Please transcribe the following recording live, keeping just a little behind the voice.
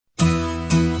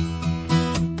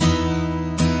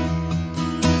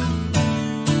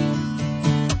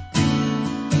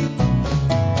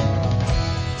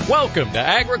Welcome to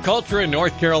Agriculture in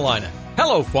North Carolina.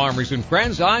 Hello, farmers and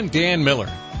friends. I'm Dan Miller.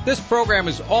 This program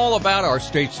is all about our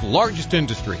state's largest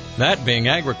industry, that being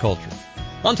agriculture.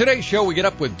 On today's show, we get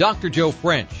up with Dr. Joe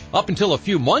French. Up until a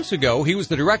few months ago, he was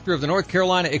the director of the North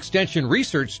Carolina Extension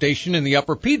Research Station in the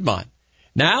Upper Piedmont.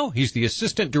 Now, he's the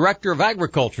Assistant Director of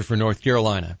Agriculture for North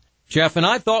Carolina. Jeff and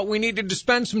I thought we needed to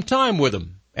spend some time with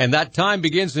him, and that time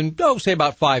begins in, say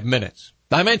about 5 minutes.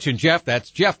 I mentioned Jeff.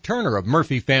 That's Jeff Turner of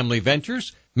Murphy Family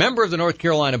Ventures, member of the North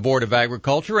Carolina Board of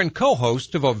Agriculture and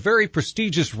co-host of a very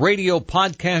prestigious radio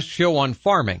podcast show on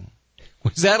farming.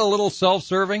 Was that a little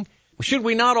self-serving? Should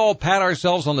we not all pat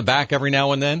ourselves on the back every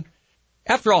now and then?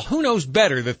 After all, who knows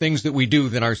better the things that we do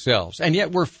than ourselves? And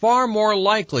yet we're far more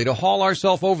likely to haul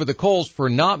ourselves over the coals for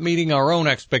not meeting our own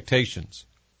expectations.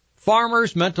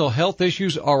 Farmers' mental health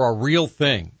issues are a real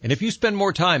thing. And if you spend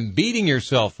more time beating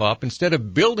yourself up instead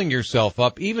of building yourself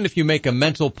up, even if you make a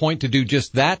mental point to do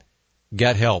just that,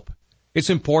 get help. It's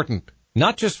important,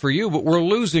 not just for you, but we're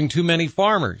losing too many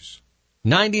farmers.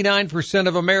 99%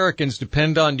 of Americans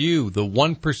depend on you, the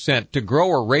 1%, to grow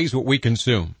or raise what we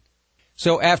consume.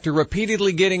 So after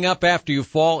repeatedly getting up after you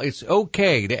fall, it's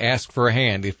okay to ask for a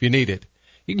hand if you need it.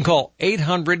 You can call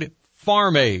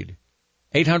 800-FARM-AID.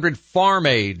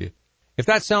 800-FARM-AID. If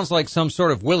that sounds like some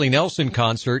sort of Willie Nelson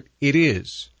concert, it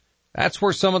is. That's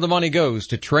where some of the money goes,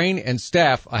 to train and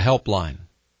staff a helpline.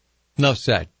 Enough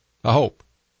said. I hope.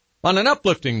 On an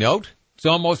uplifting note, it's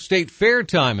almost state fair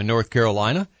time in North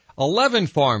Carolina. 11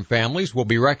 farm families will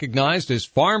be recognized as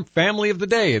Farm Family of the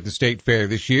Day at the state fair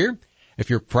this year. If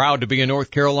you're proud to be a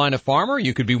North Carolina farmer,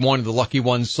 you could be one of the lucky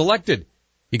ones selected.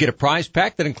 You get a prize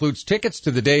pack that includes tickets to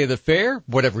the day of the fair,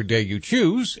 whatever day you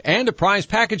choose, and a prize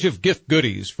package of gift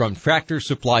goodies from Tractor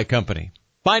Supply Company.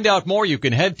 Find out more, you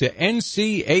can head to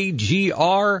ncagr.gov.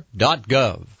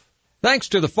 Thanks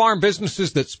to the farm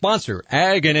businesses that sponsor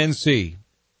Ag and NC.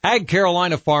 Ag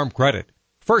Carolina Farm Credit,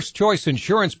 First Choice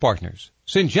Insurance Partners,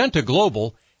 Syngenta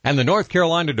Global, and the North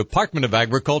Carolina Department of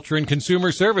Agriculture and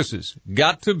Consumer Services.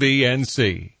 Got to be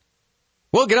NC.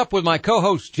 We'll get up with my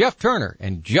co-host Jeff Turner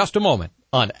in just a moment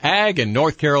on Ag in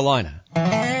North Carolina.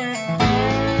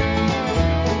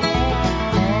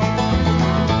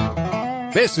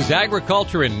 This is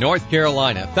Agriculture in North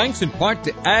Carolina, thanks in part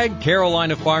to Ag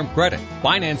Carolina Farm Credit,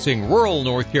 financing rural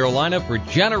North Carolina for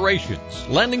generations,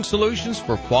 lending solutions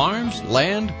for farms,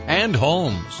 land, and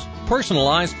homes,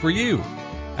 personalized for you.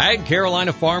 Ag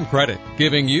Carolina Farm Credit,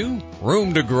 giving you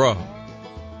room to grow.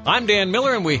 I'm Dan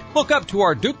Miller, and we hook up to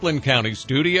our Duplin County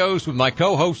studios with my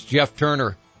co-host Jeff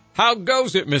Turner. How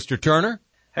goes it, Mr. Turner?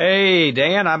 Hey,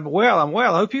 Dan, I'm well.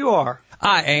 Hope you are.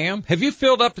 I am. Have you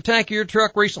filled up the tank of your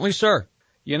truck recently, sir?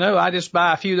 You know, I just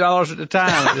buy a few dollars at a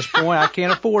time at this point. I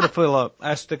can't afford to fill up.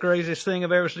 That's the craziest thing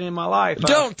I've ever seen in my life.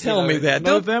 Don't tell me that.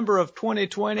 November of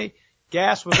 2020,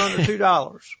 gas was under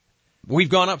 $2. We've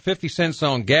gone up 50 cents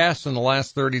on gas in the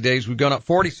last 30 days. We've gone up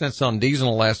 40 cents on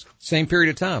diesel in the same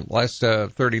period of time, last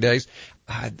 30 days.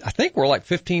 I think we're like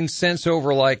 15 cents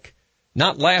over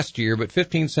not last year, but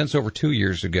 15 cents over 2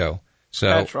 years ago. So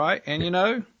that's right. And you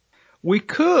know, we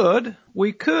could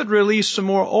release some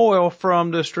more oil from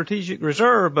the strategic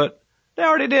reserve, but they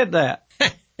already did that.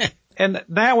 And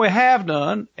now we have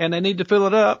none, and they need to fill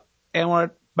it up, and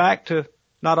we're back to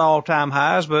not all-time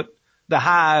highs, but the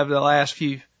high of the last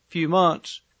few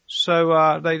months.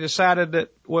 So they decided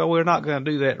that, well, we're not going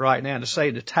to do that right now to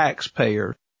save the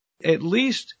taxpayer. At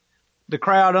least the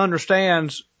crowd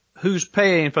understands who's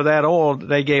paying for that oil that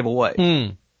they gave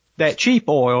away, that cheap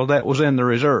oil that was in the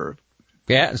reserve.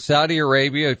 Yeah, Saudi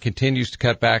Arabia continues to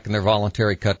cut back in their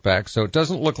voluntary cutback, so it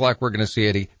doesn't look like we're going to see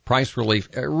any price relief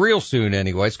real soon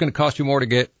anyway. It's going to cost you more to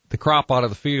get the crop out of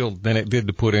the field than it did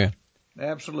to put in.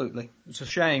 Absolutely. It's a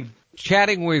shame.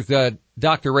 Chatting with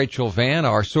Dr. Rachel Vann,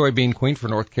 our soybean queen for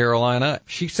North Carolina.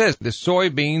 She says the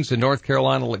soybeans in North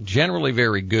Carolina look generally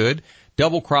very good.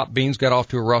 Double crop beans got off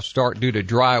to a rough start due to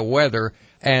dry weather.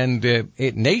 And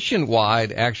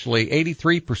nationwide, actually,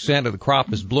 83% of the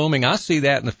crop is blooming. I see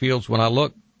that in the fields when I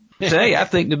look. Say, I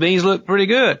think the beans look pretty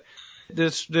good.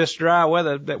 This dry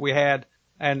weather that we had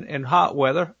and hot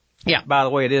weather. Yeah. By the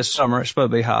way, it is summer. It's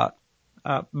supposed to be hot.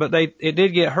 But it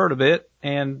did get hurt a bit,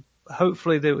 and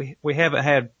hopefully we haven't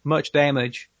had much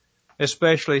damage,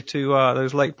 especially to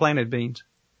those late planted beans.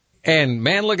 And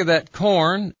man, look at that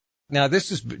corn. Now,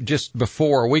 this is just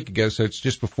before a week ago, so it's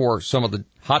just before some of the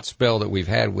hot spell that we've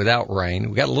had without rain.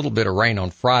 We got a little bit of rain on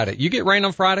Friday. You get rain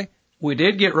on Friday? We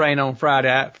did get rain on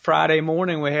Friday. Friday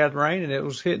morning we had rain, and it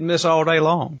was hit and miss all day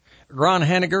long. Ron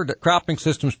Henniger, the cropping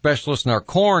system specialist and our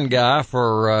corn guy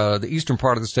for the eastern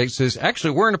part of the state, says,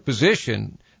 actually, we're in a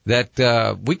position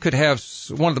that we could have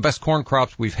one of the best corn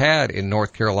crops we've had in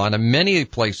North Carolina. Many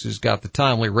places got the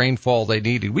timely rainfall they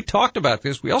needed. We talked about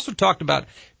this. We also talked about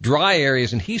dry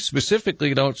areas, and he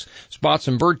specifically notes spots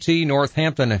in Bertie,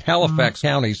 Northampton, and Halifax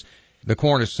counties. The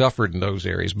corn has suffered in those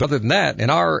areas. But other than that,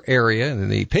 in our area, in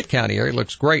the Pitt County area, it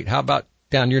looks great. How about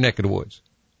down your neck of the woods?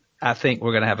 I think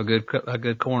we're going to have a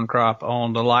good corn crop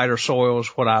on the lighter soils,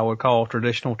 what I would call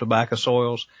traditional tobacco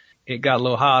soils. It got a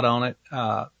little hot on it.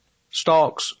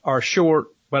 Stalks are short,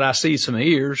 but I see some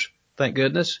ears, thank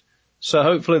goodness. So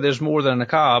hopefully there's more than a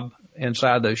cob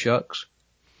inside those shucks.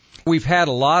 We've had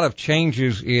a lot of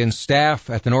changes in staff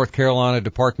at the North Carolina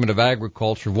Department of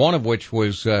Agriculture, one of which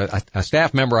was a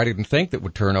staff member I didn't think that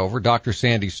would turn over, Dr.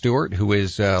 Sandy Stewart, who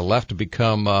is left to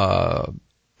become,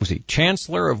 was he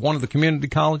chancellor of one of the community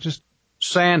colleges?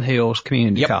 Sandhills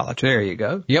Community College. There you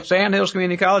go. Yep. Sandhills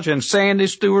Community College, and Sandy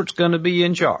Stewart's going to be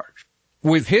in charge.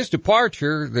 With his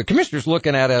departure, the commissioner's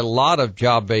looking at a lot of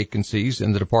job vacancies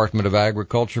in the Department of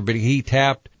Agriculture, but he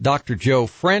tapped Dr. Joe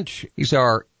French. He's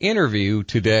our interview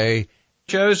today.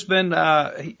 Joe's been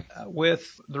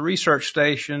with the research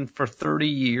station for 30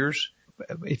 years.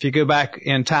 If you go back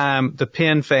in time, the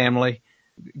Penn family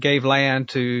gave land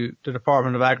to the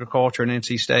Department of Agriculture in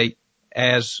NC State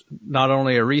as not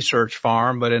only a research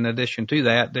farm, but in addition to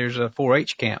that, there's a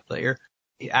 4-H camp there.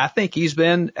 I think he's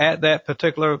been at that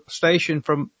particular station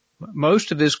for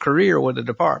most of his career with the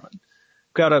department.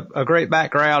 Got a great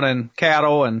background in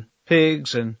cattle and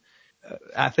pigs, and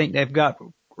I think they've got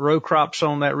row crops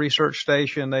on that research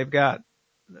station. They've got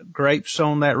grapes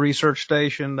on that research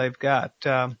station. They've got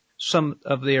some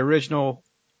of the original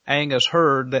Angus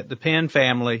herd that the Penn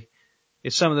family,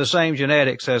 it's some of the same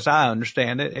genetics as I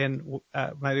understand it, and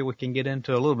maybe we can get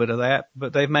into a little bit of that,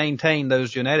 but they've maintained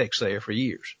those genetics there for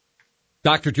years.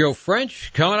 Dr. Joe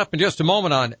French coming up in just a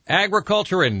moment on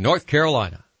Agriculture in North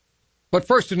Carolina. But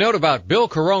first, a note about Bill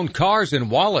Carone Cars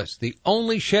in Wallace, the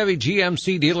only Chevy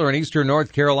GMC dealer in eastern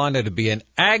North Carolina to be an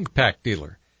AgPack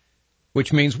dealer.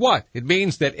 Which means what? It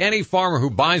means that any farmer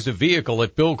who buys a vehicle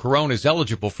at Bill Carone is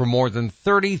eligible for more than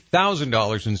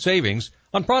 $30,000 in savings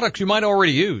on products you might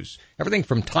already use. Everything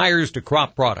from tires to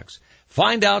crop products.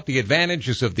 Find out the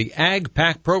advantages of the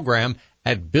AgPack program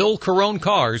at Bill Carone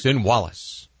Cars in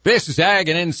Wallace. This is Ag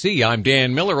and NC. I'm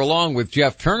Dan Miller along with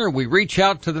Jeff Turner. We reach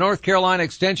out to the North Carolina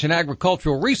Extension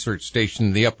Agricultural Research Station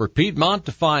in the Upper Piedmont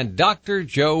to find Dr.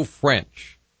 Joe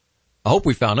French. I hope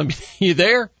we found him. You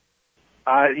there?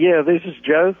 Yeah, this is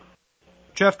Joe.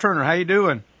 Jeff Turner, how you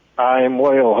doing? I am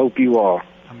well. Hope you are.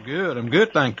 I'm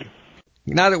good, thank you.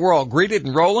 Now that we're all greeted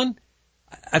and rolling,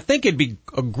 I think it'd be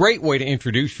a great way to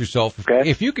introduce yourself. Okay.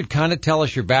 If you could kind of tell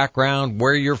us your background,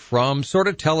 where you're from, sort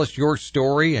of tell us your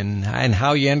story and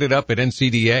how you ended up at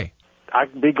NCDA.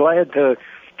 I'd be glad to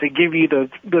give you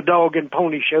the dog and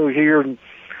pony show here. And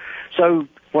so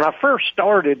when I first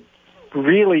started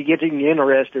really getting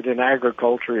interested in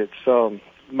agriculture, it's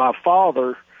my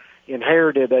father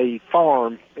inherited a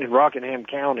farm in Rockingham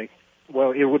County.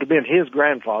 Well, it would have been his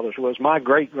grandfather's. It was my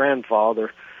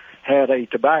great-grandfather had a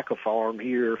tobacco farm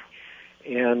here,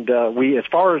 and as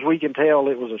far as we can tell,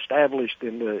 it was established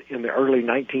in the early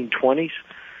 1920s,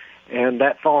 and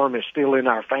that farm is still in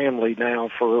our family now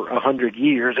for 100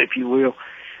 years, if you will.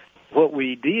 What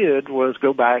we did was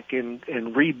go back and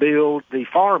rebuild the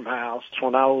farmhouse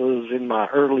when I was in my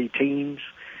early teens.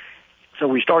 So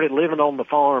we started living on the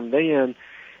farm then.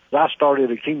 I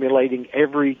started accumulating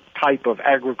every type of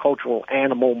agricultural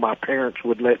animal my parents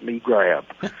would let me grab.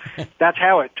 That's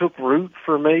how it took root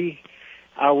for me.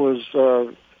 I was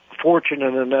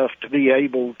fortunate enough to be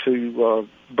able to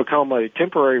become a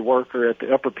temporary worker at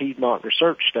the Upper Piedmont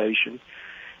Research Station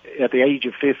at the age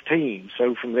of 15.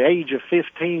 So from the age of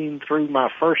 15 through my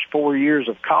first 4 years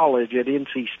of college at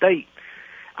NC State,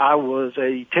 I was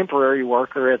a temporary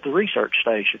worker at the research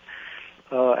station.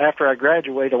 After I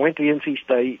graduated, I went to NC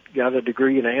State, got a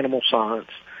degree in animal science.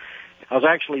 I was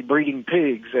actually breeding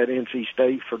pigs at NC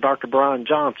State for Dr. Brian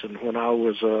Johnson when I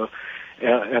was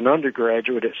an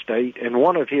undergraduate at State, and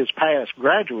one of his past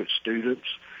graduate students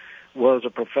was a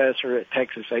professor at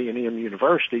Texas A&M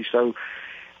University. So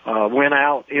went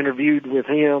out, interviewed with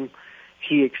him.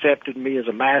 He accepted me as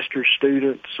a master's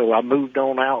student, so I moved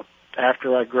on out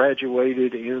after I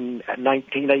graduated in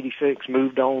 1986,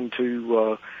 moved on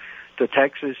to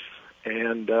Texas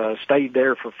and stayed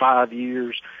there for 5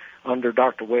 years under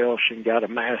Dr. Welsh and got a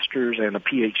master's and a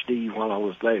PhD while I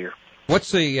was there.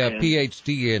 What's a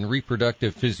PhD in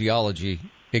reproductive physiology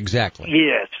exactly?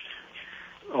 Yes.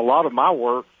 A lot of my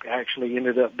work actually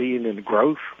ended up being in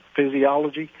growth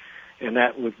physiology, and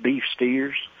that with beef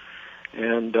steers.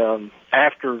 And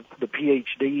after the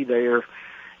PhD there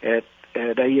at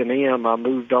at A&M, I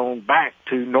moved on back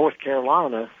to North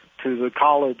Carolina to the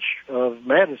College of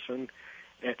Medicine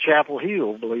at Chapel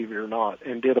Hill, believe it or not,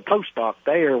 and did a postdoc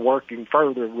there, working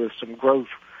further with some growth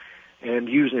and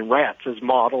using rats as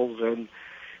models. And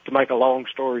to make a long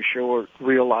story short,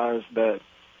 realized that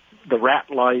the rat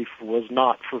life was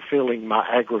not fulfilling my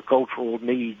agricultural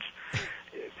needs,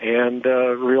 and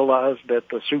realized that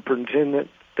the superintendent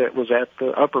that was at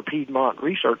the Upper Piedmont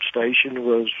Research Station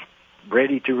was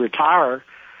ready to retire,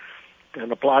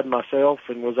 and applied myself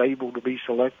and was able to be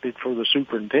selected for the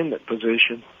superintendent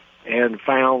position, and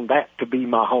found that to be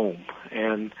my home.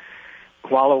 And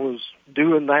while I was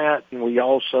doing that, we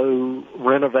also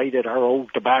renovated our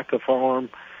old tobacco farm,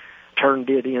 turned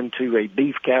it into a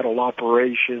beef cattle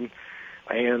operation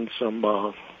and some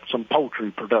poultry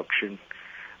production.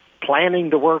 Planning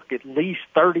to work at least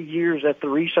 30 years at the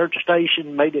research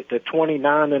station, made it to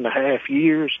 29 and a half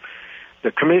years. The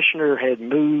commissioner had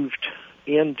moved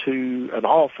into an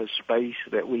office space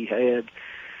that we had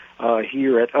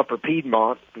here at Upper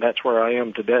Piedmont, and that's where I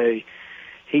am today.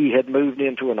 He had moved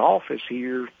into an office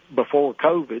here before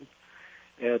COVID,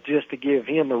 just to give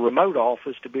him a remote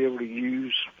office to be able to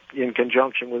use in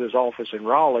conjunction with his office in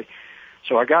Raleigh.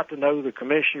 So I got to know the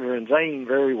commissioner and Zane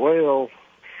very well.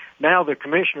 Now the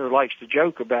commissioner likes to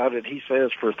joke about it. He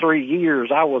says, for 3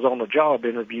 years I was on a job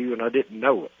interview and I didn't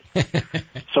know it.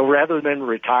 So rather than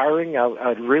retiring,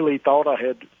 I really thought I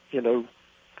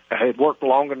had worked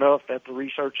long enough at the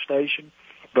research station.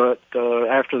 But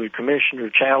after the commissioner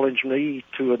challenged me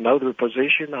to another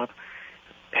position, I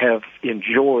have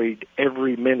enjoyed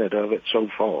every minute of it so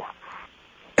far.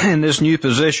 In this new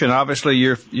position, obviously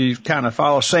you kind of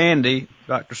follow Sandy,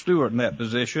 Dr. Stewart, in that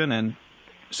position, and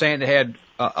Sandy had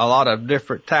a lot of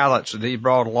different talents that he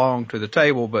brought along to the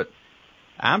table, but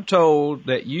I'm told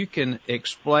that you can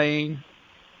explain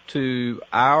to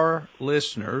our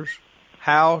listeners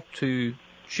how to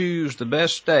choose the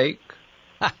best steak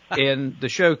in the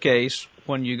showcase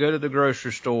when you go to the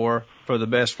grocery store for the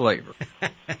best flavor.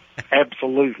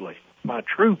 Absolutely. My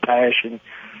true passion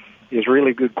is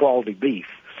really good quality beef.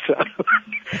 So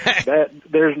that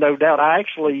there's no doubt. I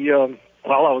actually,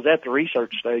 while I was at the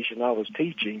research station, I was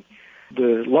teaching.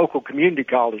 The local community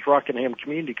college, Rockingham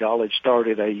Community College,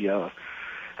 started an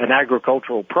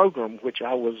agricultural program, which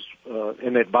I was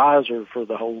an advisor for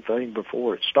the whole thing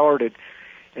before it started,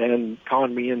 and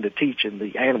conned me into teaching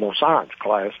the animal science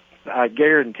class. I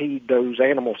guaranteed those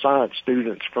animal science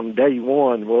students from day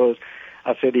one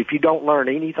I said, if you don't learn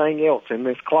anything else in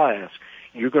this class,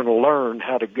 you're going to learn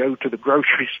how to go to the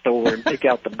grocery store and pick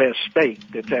out the best steak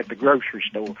that's at the grocery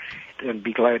store, and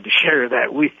be glad to share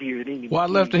that with you at any Well, I'd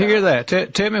love to hear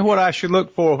that. Tell me what I should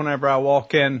look for whenever I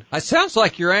walk in. It sounds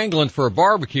like you're angling for a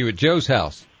barbecue at Joe's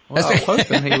house. Well, I was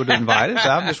hoping he would invite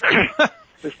us.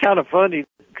 It's kind of funny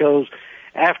because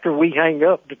after we hang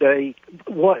up today,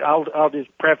 I'll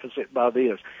just preface it by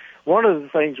this. One of the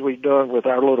things we've done with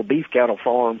our little beef cattle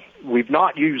farm, we've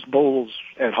not used bulls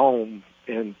at home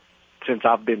since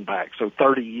I've been back, so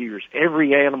 30 years.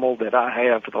 Every animal that I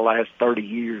have for the last 30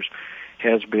 years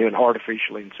has been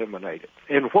artificially inseminated.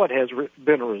 And what has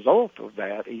been a result of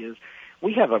that is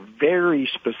we have a very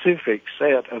specific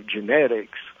set of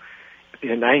genetics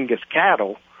in Angus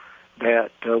cattle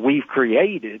that we've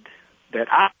created that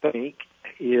I think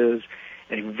is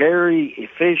a very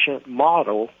efficient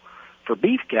model for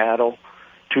beef cattle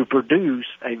to produce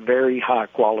a very high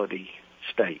quality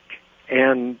steak.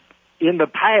 And in the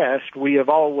past, we have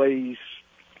always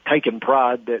taken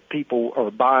pride that people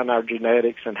are buying our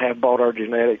genetics and have bought our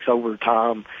genetics over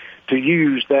time to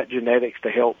use that genetics to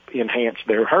help enhance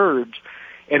their herds,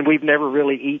 and we've never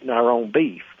really eaten our own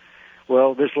beef.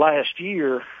 Well, this last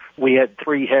year, we had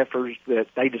 3 heifers that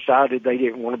they decided they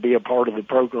didn't want to be a part of the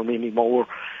program anymore.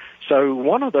 So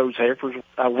one of those heifers,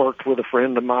 I worked with a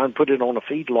friend of mine, put it on a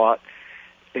feedlot,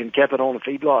 and kept it on a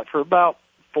feedlot for about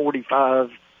 45,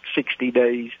 60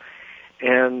 days.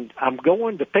 And I'm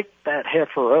going to pick that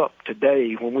heifer up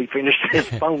today when we finish this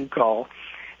phone call.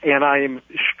 And I am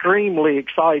extremely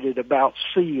excited about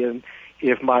seeing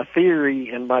if my theory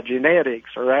and my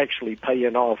genetics are actually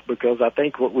paying off, because I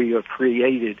think what we have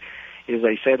created is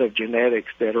a set of genetics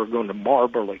that are going to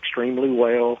marble extremely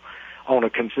well on a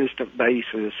consistent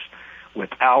basis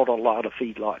without a lot of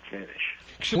feedlot finish.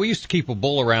 We used to keep a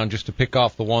bull around just to pick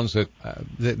off the ones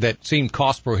that seemed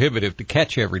cost prohibitive to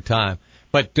catch every time.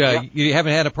 But You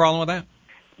haven't had a problem with that?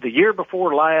 The year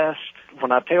before last,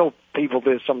 when I tell people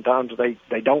this, sometimes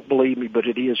they don't believe me, but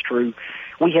it is true.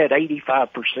 We had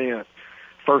 85%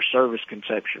 first service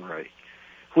conception rate,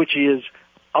 which is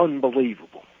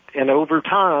unbelievable. And over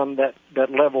time, that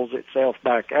levels itself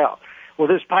back out. Well,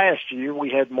 this past year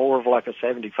we had more of like a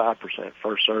 75%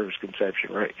 first service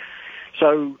conception rate.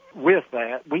 So with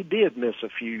that, we did miss a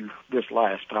few this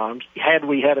last time. Had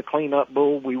we had a clean-up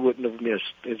bull, we wouldn't have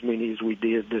missed as many as we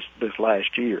did this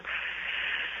last year.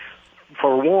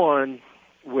 For one,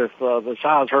 with the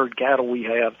size herd cattle we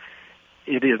have,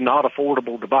 it is not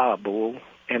affordable to buy a bull.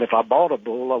 And if I bought a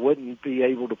bull, I wouldn't be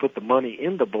able to put the money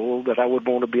in the bull that I would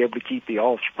want to be able to keep the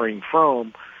offspring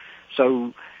from.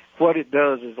 So what it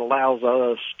does is allows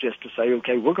us just to say,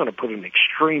 okay, we're going to put an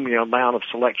extreme amount of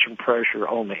selection pressure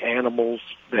on the animals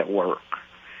that work.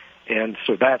 And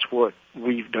so that's what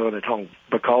we've done at home.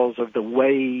 Because of the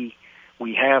way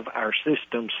we have our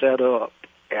system set up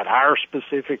at our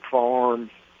specific farm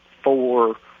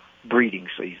for breeding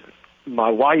season.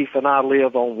 My wife and I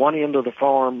live on one end of the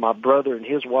farm. My brother and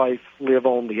his wife live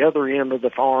on the other end of the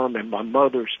farm, and my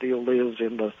mother still lives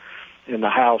in the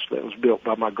house that was built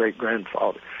by my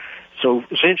great-grandfather. So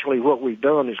essentially what we've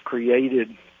done is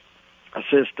created a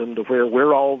system to where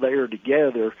we're all there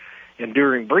together, and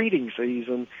during breeding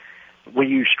season, we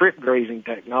use strip grazing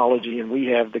technology, and we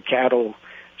have the cattle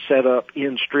set up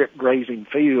in strip grazing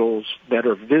fields that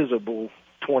are visible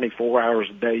 24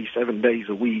 hours a day, 7 days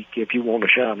a week if you want to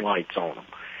shine lights on them.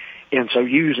 And so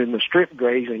using the strip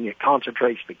grazing, it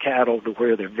concentrates the cattle to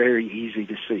where they're very easy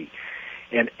to see.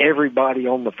 And everybody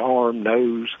on the farm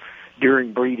knows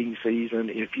during breeding season,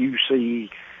 if you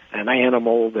see an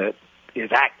animal that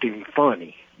is acting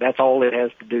funny, that's all it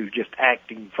has to do, just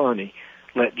acting funny,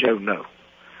 let Joe know.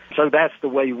 So that's the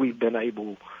way we've been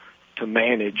able to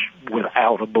manage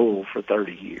without a bull for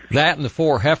 30 years. That and the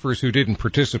 4 heifers who didn't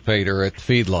participate are at the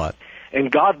feedlot.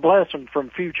 And God bless them from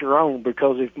future on,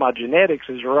 because if my genetics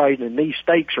is right and these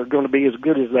steaks are going to be as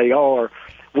good as they are,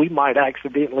 we might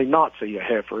accidentally not see a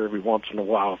heifer every once in a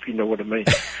while, if you know what I mean.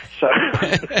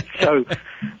 So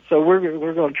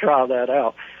we're going to try that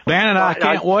out. Dan and I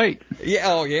can't wait. Yeah,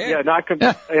 oh yeah. Yeah,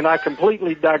 and I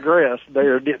completely digressed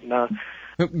there, didn't I?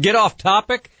 Get off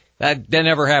topic. That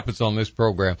never happens on this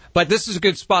program. But this is a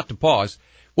good spot to pause.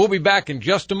 We'll be back in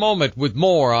just a moment with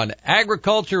more on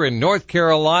agriculture in North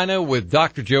Carolina with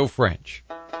Dr. Joe French.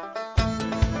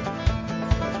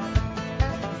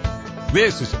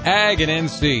 This is Ag and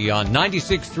NC on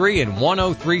 96.3 and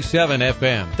 103.7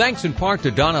 FM. Thanks in part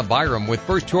to Donna Byram with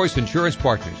First Choice Insurance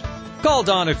Partners. Call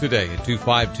Donna today at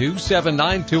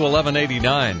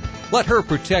 252-792-1189. Let her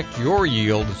protect your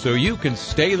yield so you can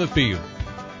stay in the field.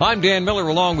 I'm Dan Miller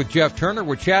along with Jeff Turner.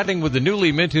 We're chatting with the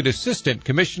newly minted Assistant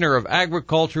Commissioner of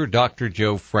Agriculture, Dr.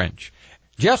 Joe French.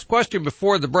 Jeff's question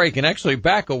before the break, and actually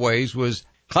back a ways, was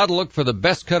how to look for the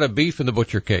best cut of beef in the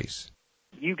butcher case.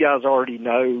 You guys already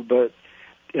know, but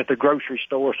at the grocery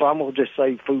store, so I'm going to just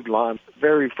say Food Line.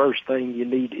 Very first thing you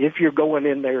need, if you're going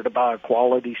in there to buy a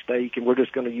quality steak, and we're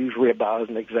just going to use ribeye as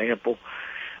an example,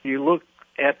 you look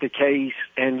at the case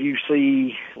and you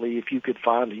see if you could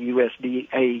find a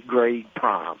USDA grade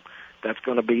prime. That's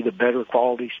going to be the better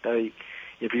quality steak.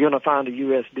 If you're going to find a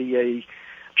USDA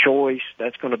choice,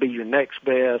 that's going to be your next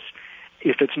best.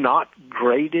 If it's not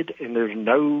graded and there's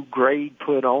no grade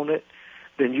put on it,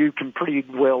 then you can pretty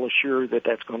well assure that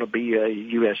that's going to be a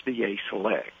USDA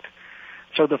select.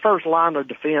 So the first line of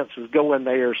defense is go in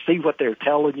there, see what they're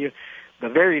telling you. The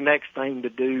very next thing to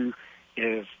do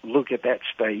is look at that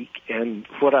steak, and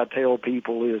what I tell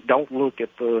people is don't look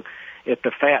at the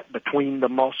fat between the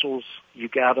muscles. You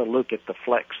got to look at the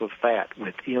flecks of fat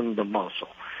within the muscle.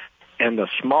 And the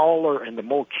smaller and the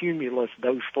more cumulus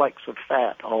those flecks of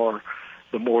fat are,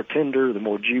 the more tender, the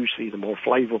more juicy, the more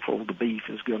flavorful the beef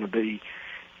is going to be.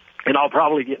 And I'll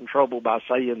probably get in trouble by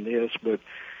saying this, but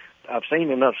I've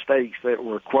seen enough steaks that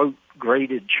were, quote,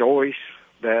 graded choice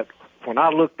that when I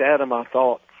looked at them, I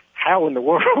thought, how in the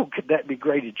world could that be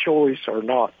graded choice or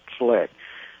not select?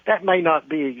 That may not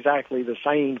be exactly the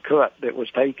same cut that was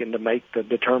taken to make the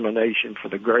determination for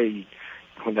the grade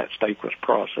when that steak was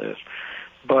processed.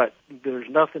 But there's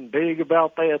nothing big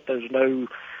about that. There's no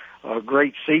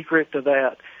great secret to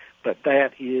that, but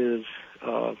that is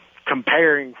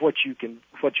comparing what you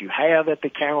have at the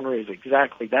counter is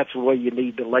exactly, that's the way you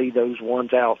need to lay those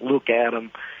ones out, look at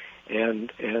them,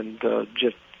 and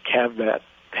just have that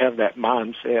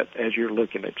mindset as you're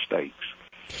looking at steaks.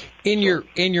 In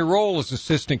your role as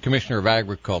Assistant Commissioner of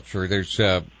Agriculture, there's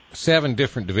 7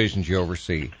 different divisions you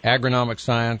oversee: agronomic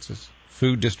sciences,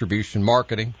 food distribution,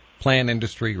 marketing, plant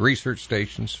industry, research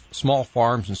stations, small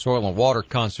farms, and soil and water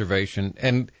conservation.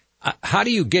 And how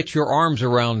do you get your arms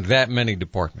around that many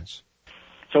departments?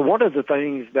 So one of the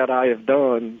things that I have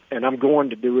done, and I'm going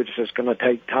to do it, it's just going to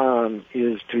take time,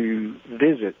 is to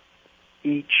visit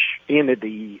each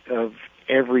entity of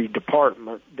every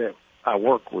department that I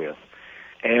work with.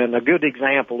 And a good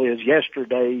example is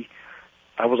yesterday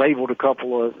I was able to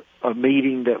couple a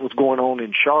meeting that was going on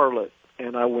in Charlotte,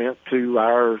 and I went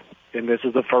to and this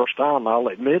is the first time, I'll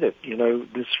admit it, this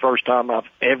is the first time I've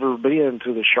ever been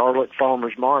to the Charlotte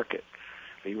Farmers Market.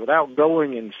 Without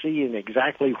going and seeing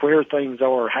exactly where things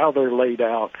are, how they're laid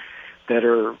out, that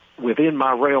are within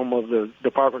my realm of the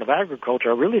Department of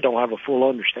Agriculture, I really don't have a full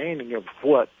understanding of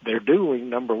what they're doing,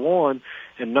 number one,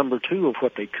 and number two, of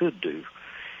what they could do.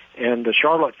 And the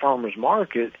Charlotte Farmers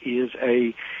Market is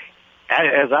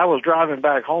as I was driving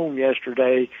back home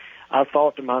yesterday, I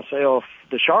thought to myself,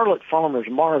 the Charlotte Farmers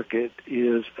Market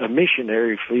is a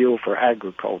missionary field for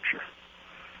agriculture.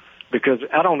 Because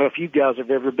I don't know if you guys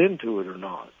have ever been to it or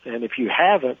not. And if you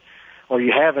haven't, or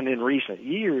you haven't in recent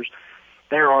years,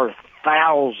 there are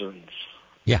thousands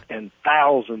and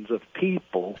thousands of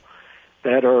people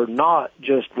that are not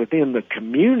just within the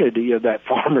community of that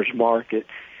farmer's market.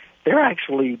 They're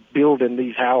actually building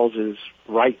these houses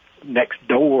right next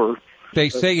door. They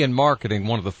say in marketing,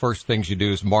 one of the first things you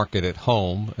do is market at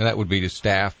home, and that would be to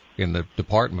staff in the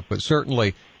department. But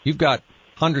certainly you've got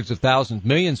hundreds of thousands,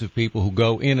 millions of people who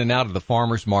go in and out of the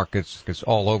farmers markets. It's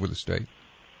all over the state.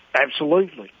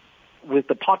 Absolutely. With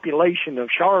the population of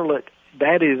Charlotte,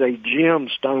 that is a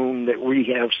gemstone that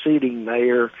we have sitting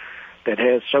there that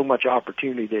has so much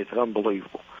opportunity. It's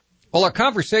unbelievable. Well, our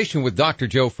conversation with Dr.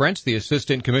 Joe French, the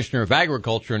Assistant Commissioner of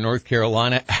Agriculture in North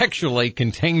Carolina, actually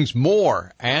contains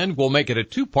more, and we'll make it a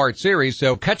two-part series,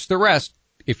 so catch the rest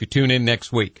if you tune in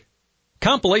next week.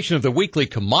 Compilation of the weekly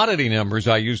commodity numbers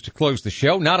I used to close the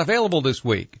show, not available this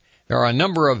week. There are a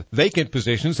number of vacant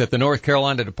positions at the North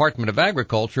Carolina Department of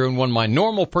Agriculture, and when my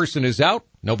normal person is out,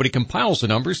 nobody compiles the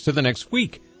numbers to the next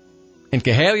week. In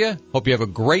Cahalia, hope you have a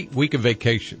great week of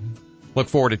vacation. Look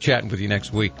forward to chatting with you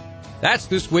next week. That's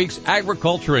this week's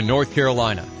Agriculture in North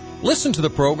Carolina. Listen to the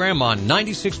program on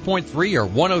 96.3 or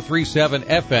 103.7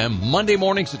 FM Monday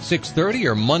mornings at 6:30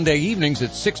 or Monday evenings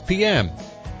at 6 p.m.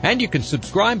 And you can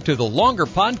subscribe to the longer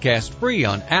podcast free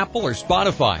on Apple or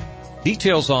Spotify.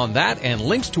 Details on that and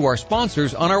links to our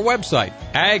sponsors on our website,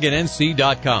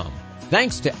 agandnc.com.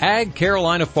 Thanks to Ag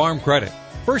Carolina Farm Credit,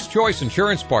 First Choice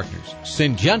Insurance Partners,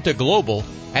 Syngenta Global,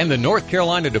 and the North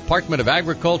Carolina Department of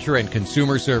Agriculture and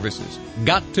Consumer Services.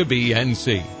 Got to be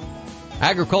NC.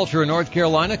 Agriculture in North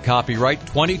Carolina, copyright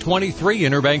 2023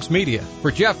 Interbanks Media.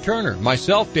 For Jeff Turner,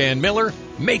 myself, Dan Miller,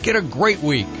 make it a great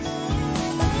week.